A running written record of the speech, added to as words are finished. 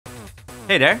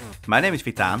Hey there, my name is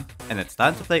Vitaan, and it's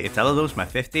time to play Italo-Doom's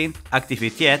MAP15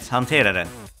 Aktivitetshanteraren.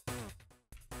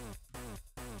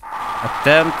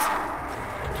 Attempt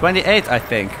 28, I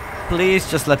think. Please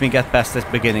just let me get past this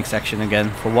beginning section again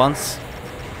for once.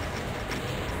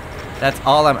 That's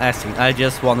all I'm asking, I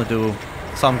just want to do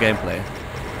some gameplay.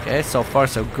 Okay, so far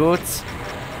so good.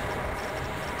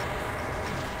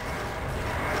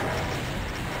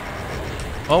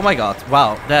 Oh my god,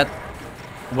 wow, that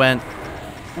went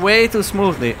way too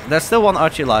smoothly. There's still one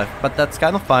Archie alive, but that's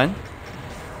kind of fine.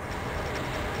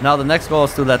 Now the next goal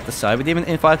is to let the Cyberdemon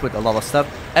infight with a lot of stuff.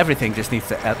 Everything just needs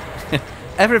to add.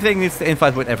 Everything needs to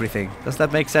infight with everything. Does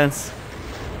that make sense?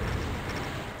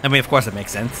 I mean, of course it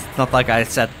makes sense. It's not like I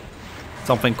said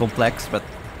something complex, but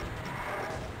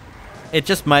it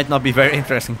just might not be very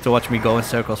interesting to watch me go in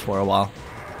circles for a while.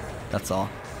 That's all.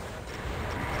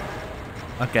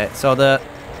 Okay, so the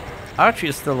Archie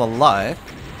is still alive.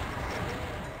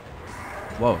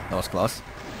 Whoa, that was close.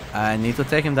 I need to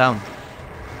take him down.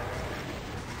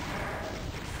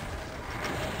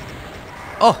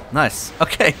 Oh, nice.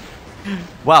 Okay.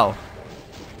 Wow.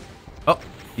 Oh,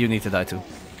 you need to die too.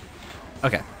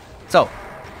 Okay. So,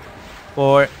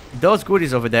 for those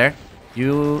goodies over there,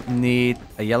 you need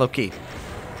a yellow key.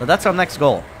 So that's our next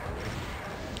goal.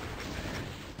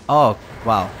 Oh,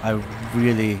 wow. I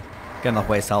really cannot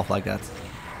waste health like that.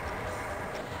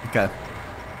 Okay.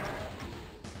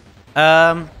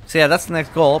 So yeah, that's the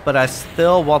next goal, but I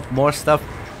still want more stuff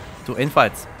to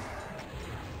infight.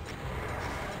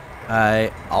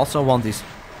 I also want these...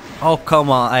 Oh, come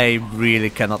on, I really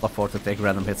cannot afford to take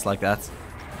random hits like that.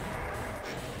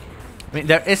 I mean,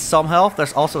 there is some health,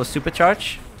 there's also a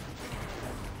supercharge.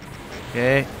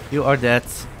 Okay, you are dead.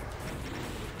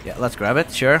 Yeah, let's grab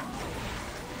it, sure.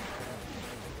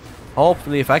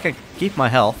 Hopefully, if I can keep my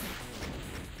health.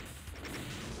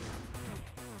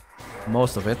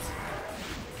 Most of it.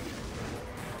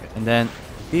 Okay, and then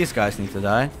these guys need to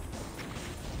die.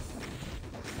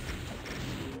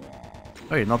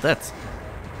 Oh, you're not dead.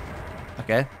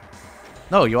 Okay.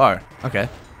 No, you are. Okay.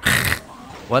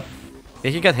 What?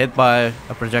 Did you get hit by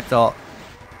a projectile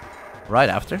right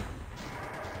after?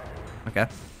 Okay.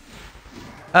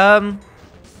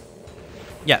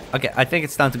 Yeah, okay. I think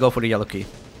it's time to go for the yellow key.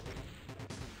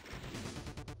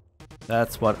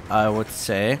 That's what I would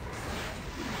say.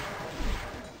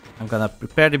 I'm gonna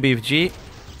prepare the BFG.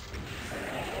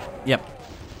 Yep.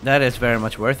 That is very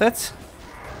much worth it.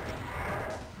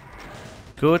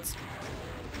 Good.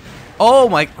 Oh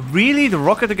my... Really? The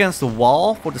rocket against the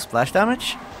wall for the splash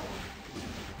damage?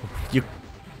 You...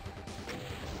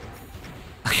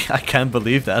 I can't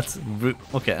believe that.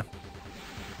 Okay.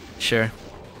 Sure.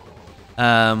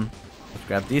 Let's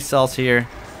grab these cells here.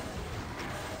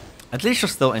 At least you're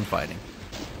still infighting.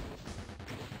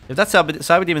 If that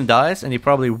Cyberdemon dies, and he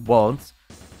probably won't,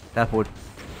 that would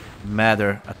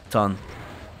matter a ton.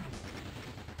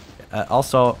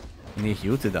 Also, need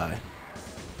you to die.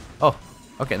 Oh,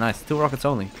 okay, nice. 2 rockets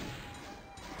only.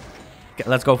 Okay,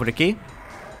 let's go for the key.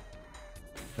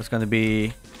 That's gonna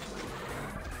be...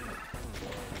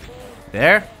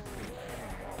 There.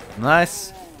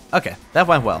 Nice. Okay, that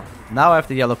went well. Now I have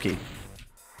the yellow key.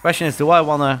 Question is, do I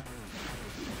wanna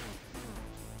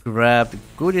grab the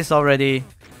goodies already?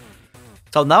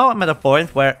 So now I'm at a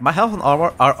point where my health and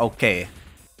armor are okay.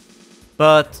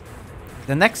 But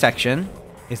the next section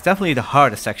is definitely the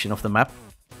hardest section of the map.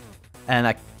 And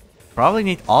I probably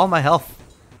need all my health.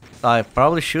 So I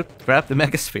probably should grab the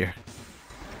Megasphere.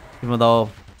 Even though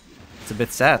it's a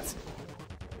bit sad.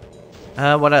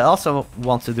 What I also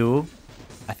want to do,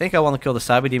 I think I want to kill the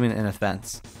Cyberdemon in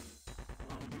advance.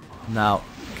 Now,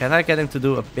 can I get him to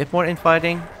do a bit more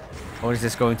infighting? Or is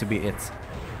this going to be it?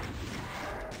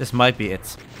 This might be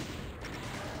it.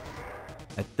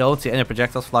 I don't see any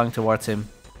projectiles flying towards him.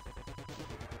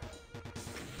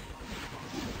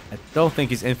 I don't think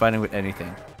he's infighting with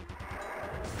anything.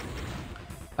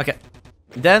 Okay.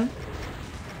 Then,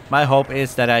 my hope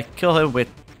is that I kill him with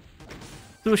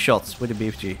 2 shots with the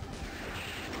BFG.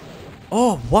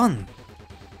 Oh, 1!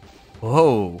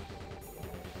 Whoa.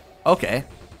 Okay.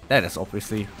 That is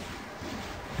obviously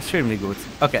extremely good.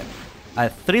 Okay. I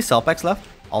have 3 cell packs left.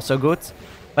 Also good.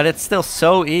 But it's still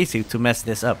so easy to mess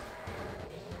this up.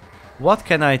 What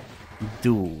can I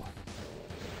do?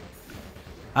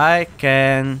 I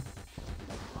can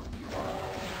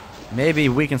maybe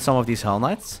weaken some of these Hell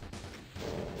Knights.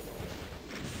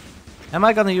 Am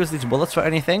I gonna use these bullets for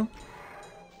anything?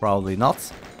 Probably not.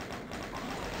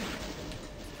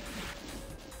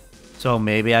 So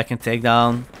maybe I can take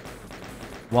down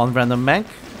 1 random Manc.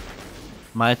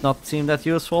 Might not seem that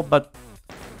useful, but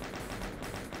I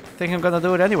think I'm gonna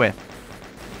do it anyway.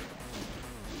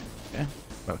 Okay.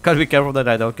 Well, gotta be careful that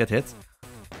I don't get hit.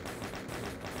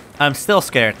 I'm still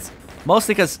scared.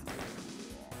 Mostly because...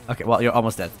 Okay, well, you're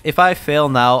almost dead. If I fail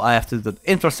now, I have to do the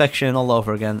intro section all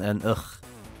over again, and ugh.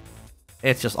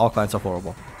 It's just all kinds of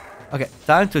horrible. Okay,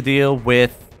 time to deal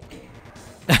with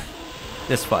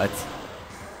this fight.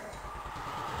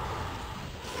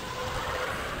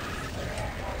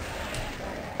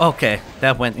 Okay,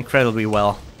 that went incredibly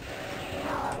well.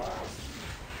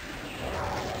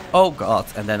 Oh god,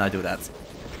 and then I do that.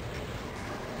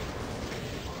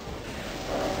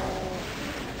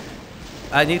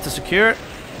 I need to secure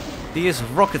these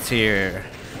rockets here.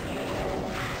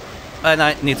 And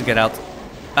I need to get out.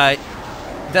 I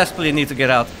desperately need to get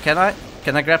out. Can I?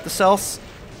 Can I grab the cells?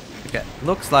 Okay,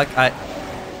 looks like I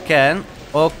can.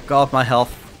 Oh god, my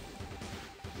health.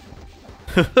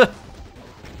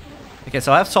 Okay,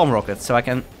 so I have some rockets, so I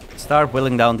can start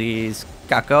whittling down these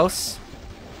cacos.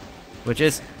 Which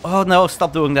is... Oh no,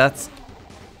 stop doing that.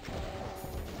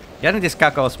 Getting this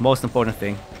caco is the most important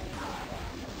thing.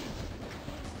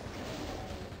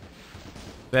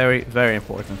 Very, very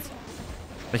important.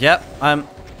 But yeah, I'm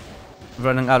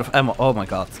running out of ammo. Oh my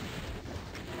god.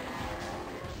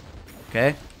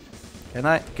 Okay. Can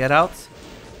I get out?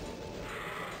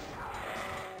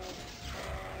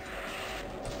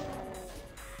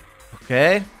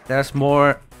 Okay. There's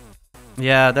more.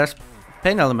 Yeah, there's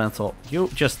pain elemental. You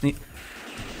just need...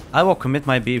 I will commit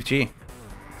my BFG.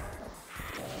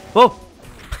 Whoa!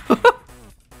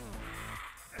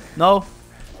 No.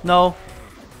 No.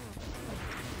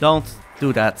 Don't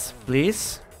do that,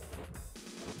 please.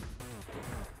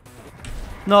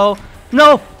 No.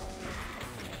 No!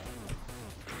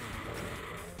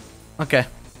 Okay.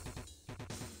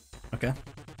 Okay.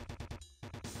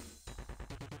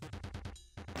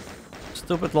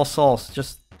 Stupid lost souls,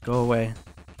 just go away.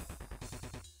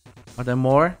 Are there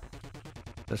more?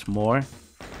 There's more.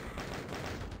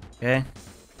 Okay.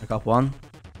 I got one.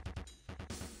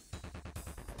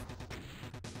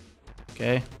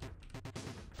 Okay.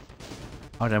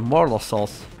 Are there more lost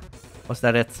souls? Was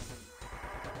that it?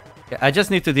 Okay, I just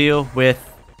need to deal with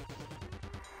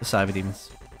the cyber demons.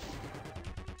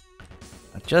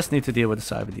 I just need to deal with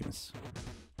the cyber demons.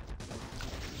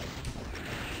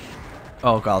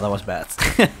 Oh god, that was bad.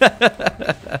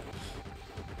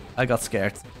 I got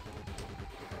scared.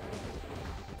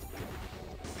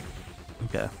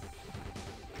 Okay.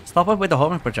 Stop it with the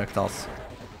homing projectiles.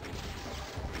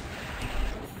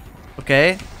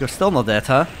 Okay, you're still not dead,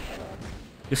 huh?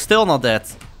 You're still not dead.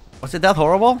 Was it that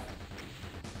horrible?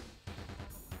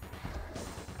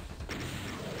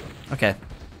 Okay,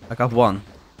 I got one.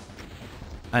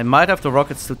 I might have the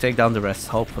rockets to take down the rest,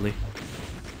 hopefully.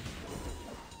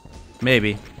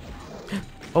 Maybe.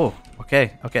 Oh,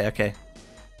 okay, okay, okay.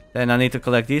 Then I need to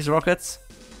collect these rockets.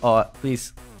 Oh,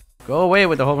 please, go away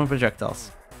with the homing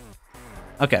projectiles.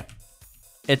 Okay.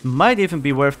 It might even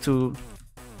be worth to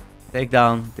take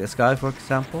down this guy, for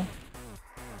example.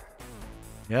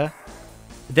 Yeah.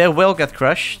 They will get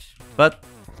crushed, but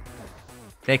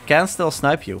they can still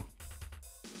snipe you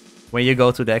when you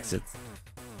go to the exit.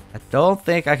 I don't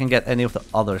think I can get any of the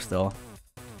others though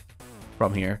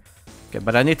from here. Okay,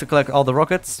 but I need to collect all the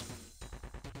rockets.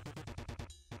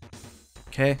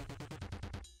 Okay.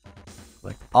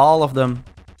 Collect all of them.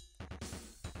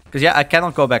 Because yeah, I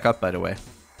cannot go back up, by the way.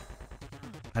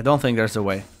 I don't think there's a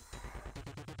way.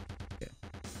 Okay.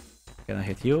 Can I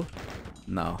hit you?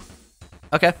 No.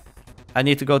 Okay. I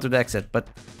need to go to the exit, but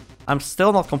I'm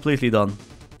still not completely done.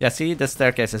 Yeah, see, the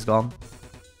staircase is gone.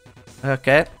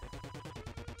 Okay.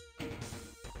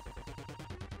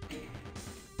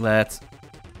 Let's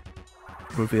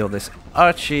reveal this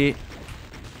Archie.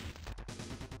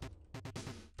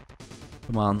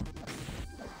 Come on.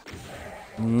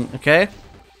 Okay.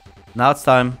 Now it's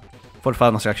time for the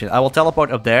final section. I will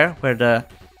teleport up there where the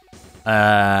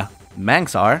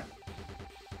Mancs are.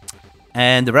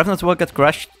 And the Revenants will get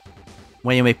crushed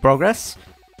when you make progress.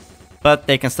 But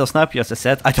they can still snipe you, as I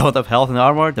said. I don't have health and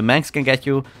armor. The Mancs can get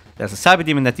you. There's a Cyber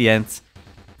Demon at the end.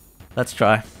 Let's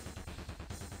try.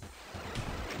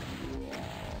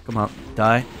 Come on,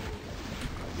 die.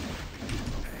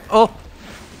 Oh!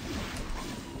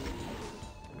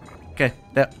 Okay,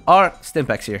 there are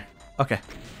Stimpaks here. Okay,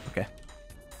 okay.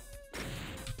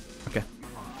 Okay.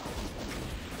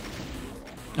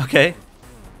 Okay.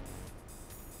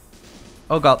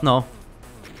 Oh god, no.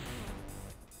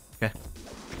 Okay.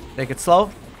 Take it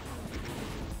slow.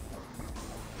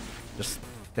 Just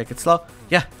take it slow.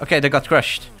 Yeah, okay, they got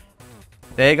crushed.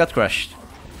 They got crushed.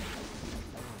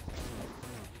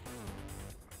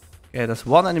 Okay, there's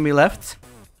one enemy left.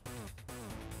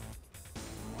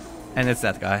 And it's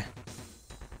that guy.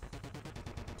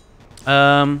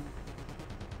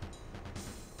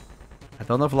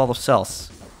 Don't have a lot of cells.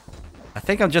 I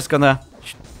think I'm just gonna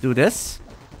do this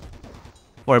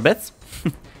for a bit.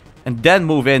 And then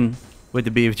move in with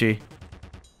the BFG.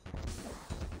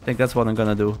 I think that's what I'm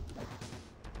gonna do.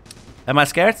 Am I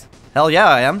scared? Hell yeah,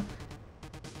 I am.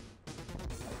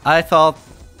 I thought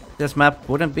this map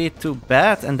wouldn't be too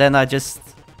bad, and then I just...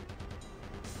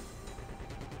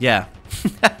 Yeah.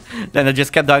 Then I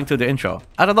just kept dying to the intro.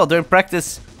 I don't know, during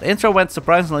practice, the intro went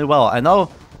surprisingly well. I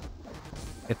know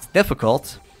it's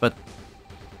difficult, but...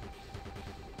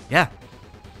 Yeah.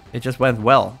 It just went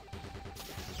well.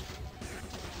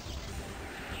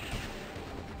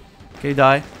 Okay,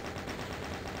 die.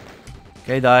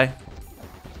 Okay, die.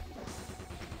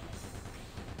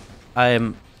 I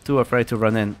am too afraid to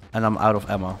run in, and I'm out of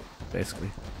ammo,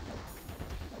 basically.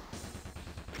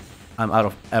 I'm out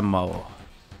of ammo.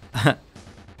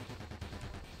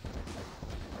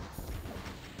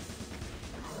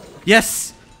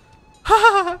 Yes!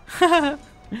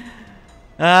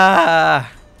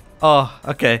 Oh,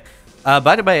 okay.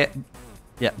 By the way,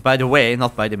 yeah, by the way,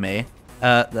 not by the way.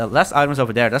 The last items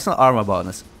over there, that's an armor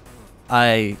bonus.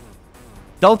 I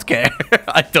don't care.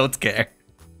 I don't care.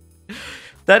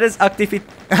 That is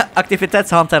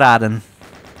Aktivitetshanteraren.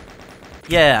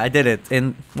 Yeah, I did it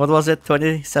in, what was it,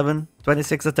 27,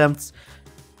 26 attempts?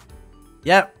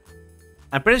 Yeah,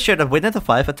 I'm pretty sure that within the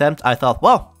 5 attempts, I thought,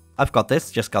 well, I've got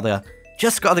this, just gotta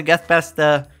get past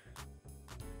the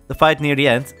fight near the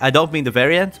end. I don't mean the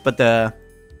very end, but the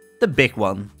big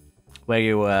one, where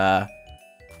you, where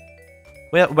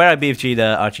I BFG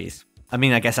the Archies. I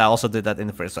mean, I guess I also did that in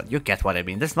the first one. You get what I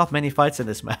mean. There's not many fights in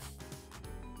this map.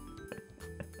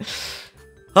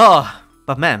 Oh,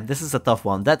 but man, this is a tough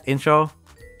one. That intro,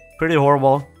 pretty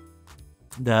horrible.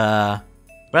 The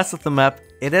rest of the map,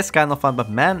 it is kind of fun, but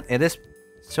man, it is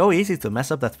so easy to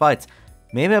mess up that fight.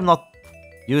 Maybe I'm not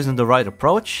using the right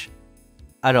approach.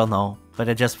 I don't know, but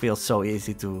it just feels so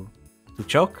easy to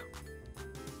choke.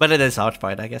 But it is hard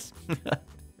fight, I guess.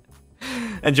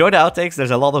 Enjoy the outtakes,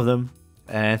 there's a lot of them.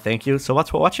 And thank you so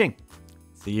much for watching.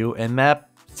 See you in map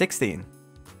 16.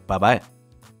 Bye bye.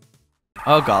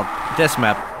 Oh god, this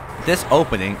map, this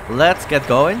opening. Let's get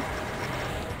going.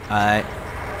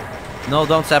 No,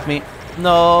 don't zap me.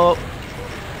 No.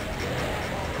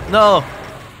 No.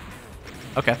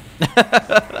 Okay.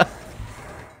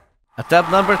 Attempt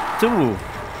number 2.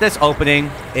 This opening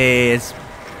is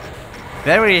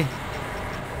very...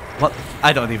 What?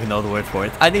 I don't even know the word for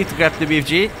it. I need to grab the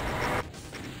BFG.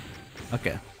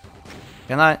 Okay.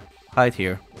 Can I hide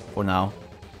here for now?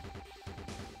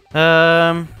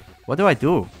 What do I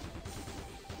do?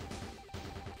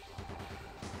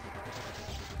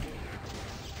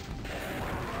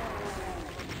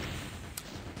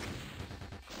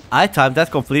 I timed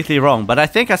that completely wrong, but I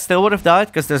think I still would have died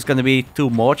because there's gonna be 2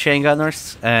 more chain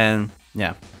gunners, and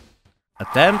yeah.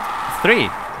 Attempt 3.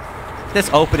 This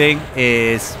opening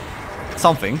is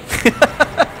something.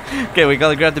 Okay, we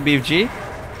gotta grab the BFG.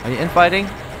 Are you infighting?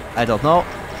 I don't know.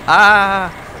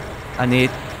 Ah! I need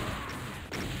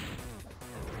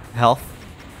health.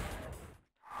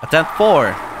 Attempt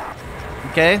 4.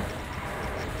 Okay.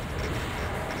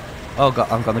 Oh god,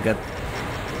 I'm gonna get...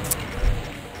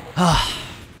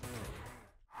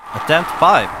 Attempt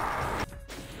 5.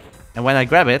 And when I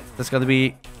grab it, there's gonna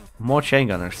be more chain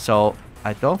gunners. So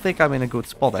I don't think I'm in a good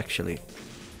spot actually.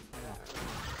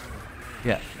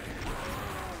 Yeah.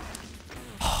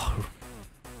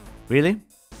 Really?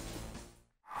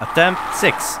 Attempt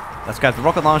 6. Let's grab the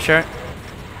rocket launcher.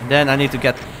 And then I need to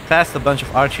get past a bunch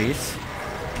of Archies.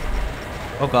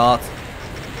 Oh god.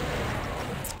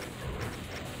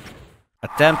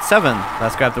 Attempt 7.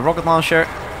 Let's grab the rocket launcher.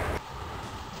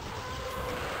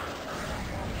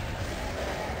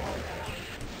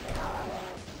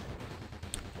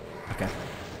 Okay.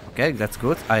 Okay, that's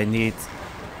good. I need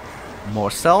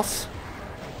more cells.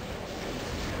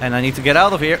 And I need to get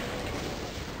out of here.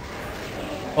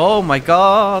 Oh my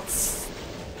god.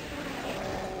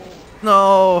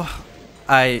 No.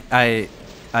 I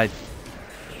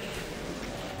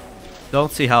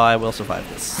don't see how I will survive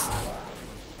this.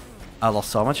 I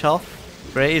lost so much health.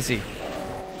 Crazy.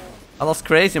 I lost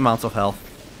crazy amounts of health.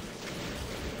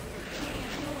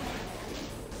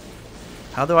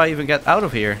 How do I even get out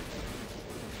of here?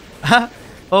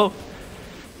 Oh.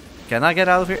 Can I get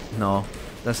out of here? No.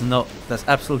 There's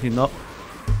absolutely no.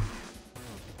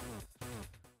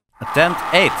 Attempt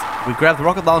 8. We grab the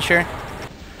rocket launcher.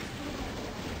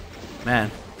 Man,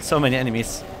 so many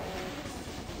enemies.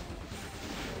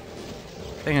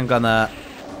 I think I'm gonna...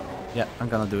 Yeah, I'm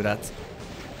gonna do that.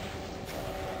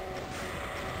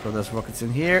 So there's rockets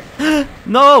in here.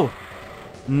 No!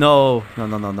 No. No,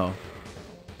 no, no, no.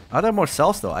 Are there more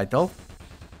cells though? I don't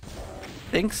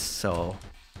think so.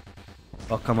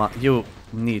 Oh, come on. You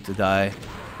need to die.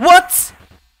 What?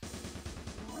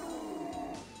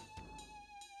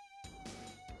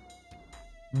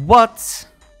 What?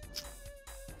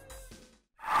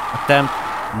 Attempt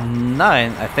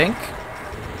 9, I think.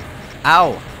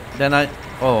 Ow. Then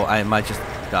oh, I might just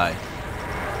die.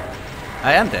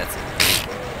 I am dead.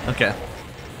 Okay.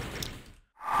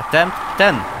 Attempt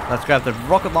 10. Let's grab the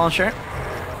rocket launcher.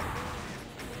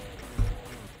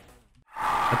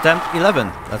 Attempt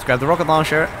 11. Let's grab the rocket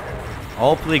launcher.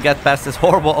 Hopefully get past this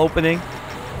horrible opening.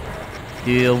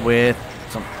 Deal with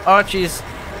some Archies.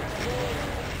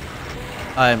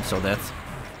 I am so dead.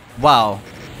 Wow.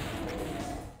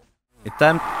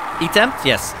 Attempt?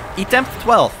 Yes. Attempt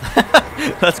 12.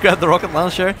 Let's grab the rocket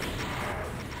launcher.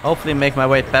 Hopefully make my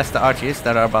way past the Archies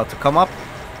that are about to come up.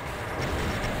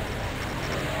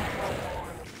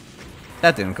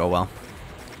 That didn't go well.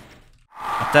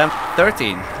 Attempt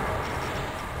 13.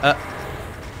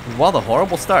 What a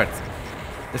horrible start.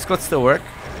 This could still work.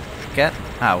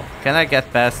 How? Can I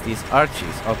get past these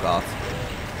Archies? Oh god.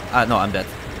 No, I'm dead.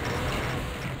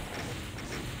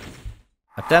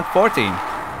 Attempt 14.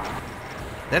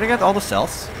 Did I get all the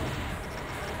cells?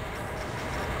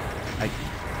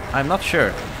 I'm not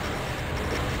sure.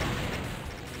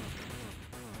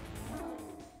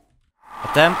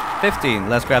 Attempt 15.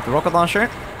 Let's grab the rocket launcher.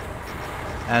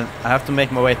 And I have to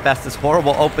make my way past this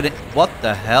horrible opening. What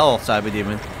the hell, Cyber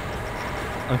Demon?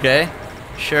 Okay,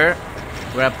 sure.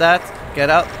 Grab that. Get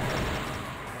out.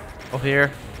 Over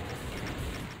here.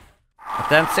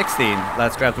 Attempt 16.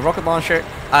 Let's grab the rocket launcher.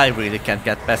 I really can't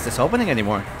get past this opening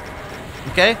anymore.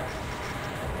 Okay.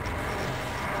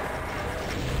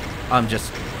 I'm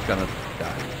just gonna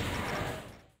die.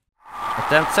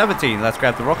 Attempt 17. Let's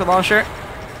grab the rocket launcher.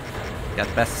 Get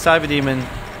past the Cyber Demon.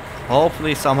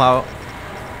 Hopefully somehow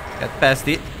get past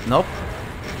the... Nope.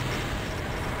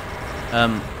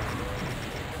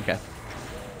 Okay.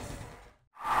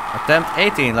 Attempt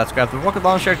 18. Let's grab the rocket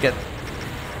launcher. Get...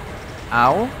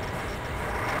 Ow.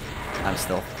 I'm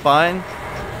still fine.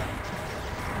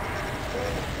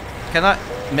 Can I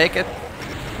make it?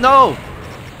 No!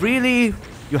 Really?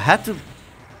 You had to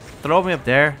throw me up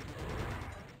there?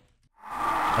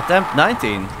 Attempt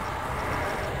 19.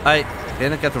 I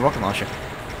didn't get the rocket launcher.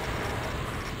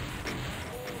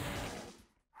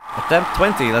 Attempt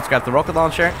 20. Let's grab the rocket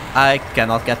launcher. I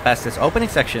cannot get past this opening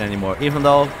section anymore, even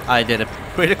though I did it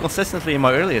pretty consistently in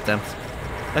my early attempts.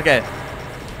 Okay.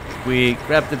 We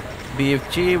grab the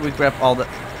BFG. We grab all the...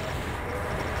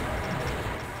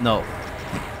 No.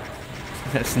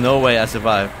 There's no way I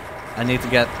survive. I need to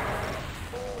get...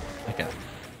 Okay.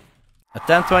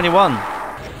 Attempt 21.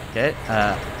 Okay,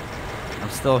 I'm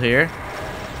still here.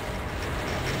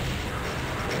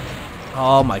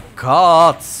 Oh my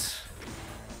god!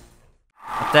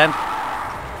 Attempt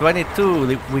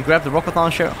 22. We grab the rocket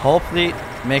launcher. Hopefully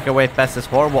make our way past this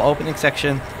horrible opening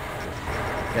section.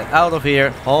 Get out of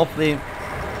here. Hopefully...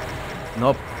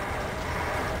 Nope.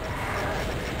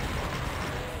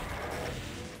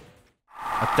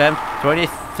 Attempt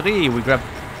 23. We grab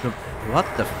the... What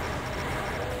the...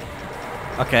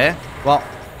 Okay. Well,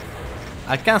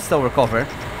 I can still recover.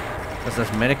 Because there's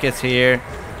medikits here.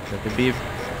 The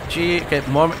BFG. Okay,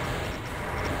 more...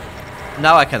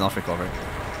 Now I cannot recover.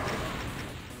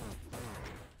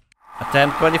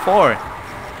 Attempt 24.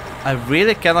 I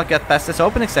really cannot get past this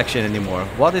opening section anymore.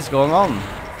 What is going on?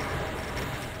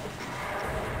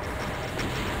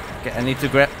 Okay, I need to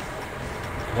grab...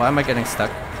 Why am I getting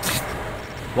stuck?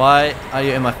 Why are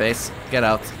you in my face? Get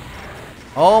out.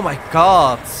 Oh my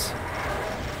god!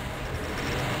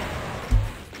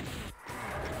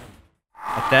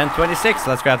 Attempt 26.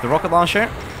 Let's grab the rocket launcher.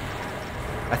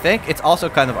 I think it's also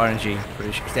kind of RNG.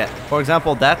 Pretty sure. Yeah. For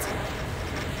example, that.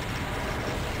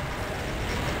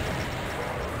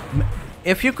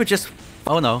 If you could just...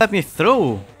 Oh no. Let me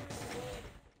through.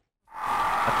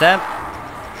 Attempt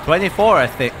 24, I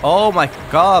think. Oh my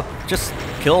god. Just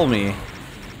kill me.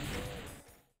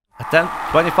 Attempt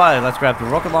 25. Let's grab the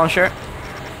rocket launcher.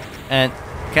 And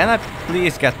can I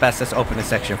please get past this opening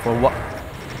section for what?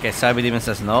 Okay, Cyber Demon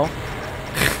says no.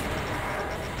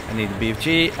 I need the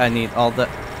BFG. I need all the...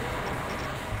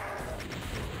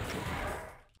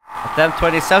 Attempt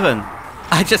 27.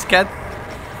 I just can't...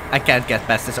 I can't get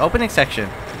past this opening section.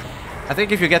 I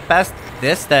think if you get past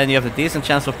this, then you have a decent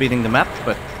chance of beating the map,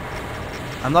 but...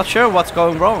 I'm not sure what's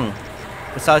going wrong.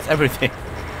 Besides everything.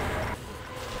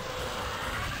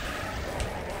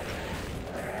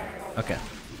 Okay.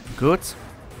 Good.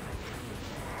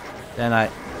 Then I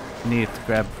need to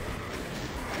grab...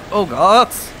 Oh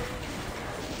god!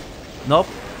 Nope.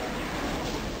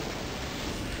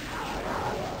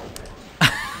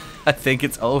 I think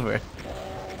it's over.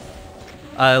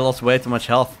 I lost way too much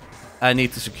health. I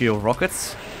need to secure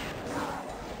rockets.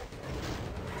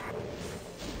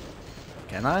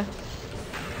 Can I?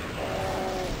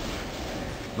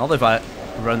 Not if I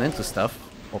run into stuff,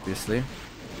 obviously.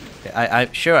 Okay,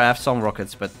 I'm sure I have some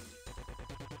rockets, but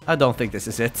I don't think this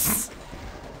is it.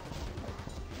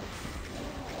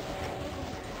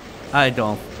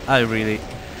 I really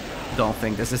don't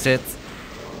think this is it.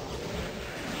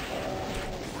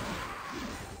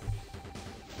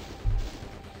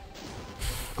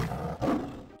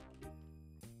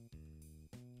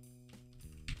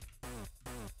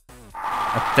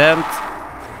 Attempt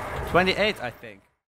 28, I think.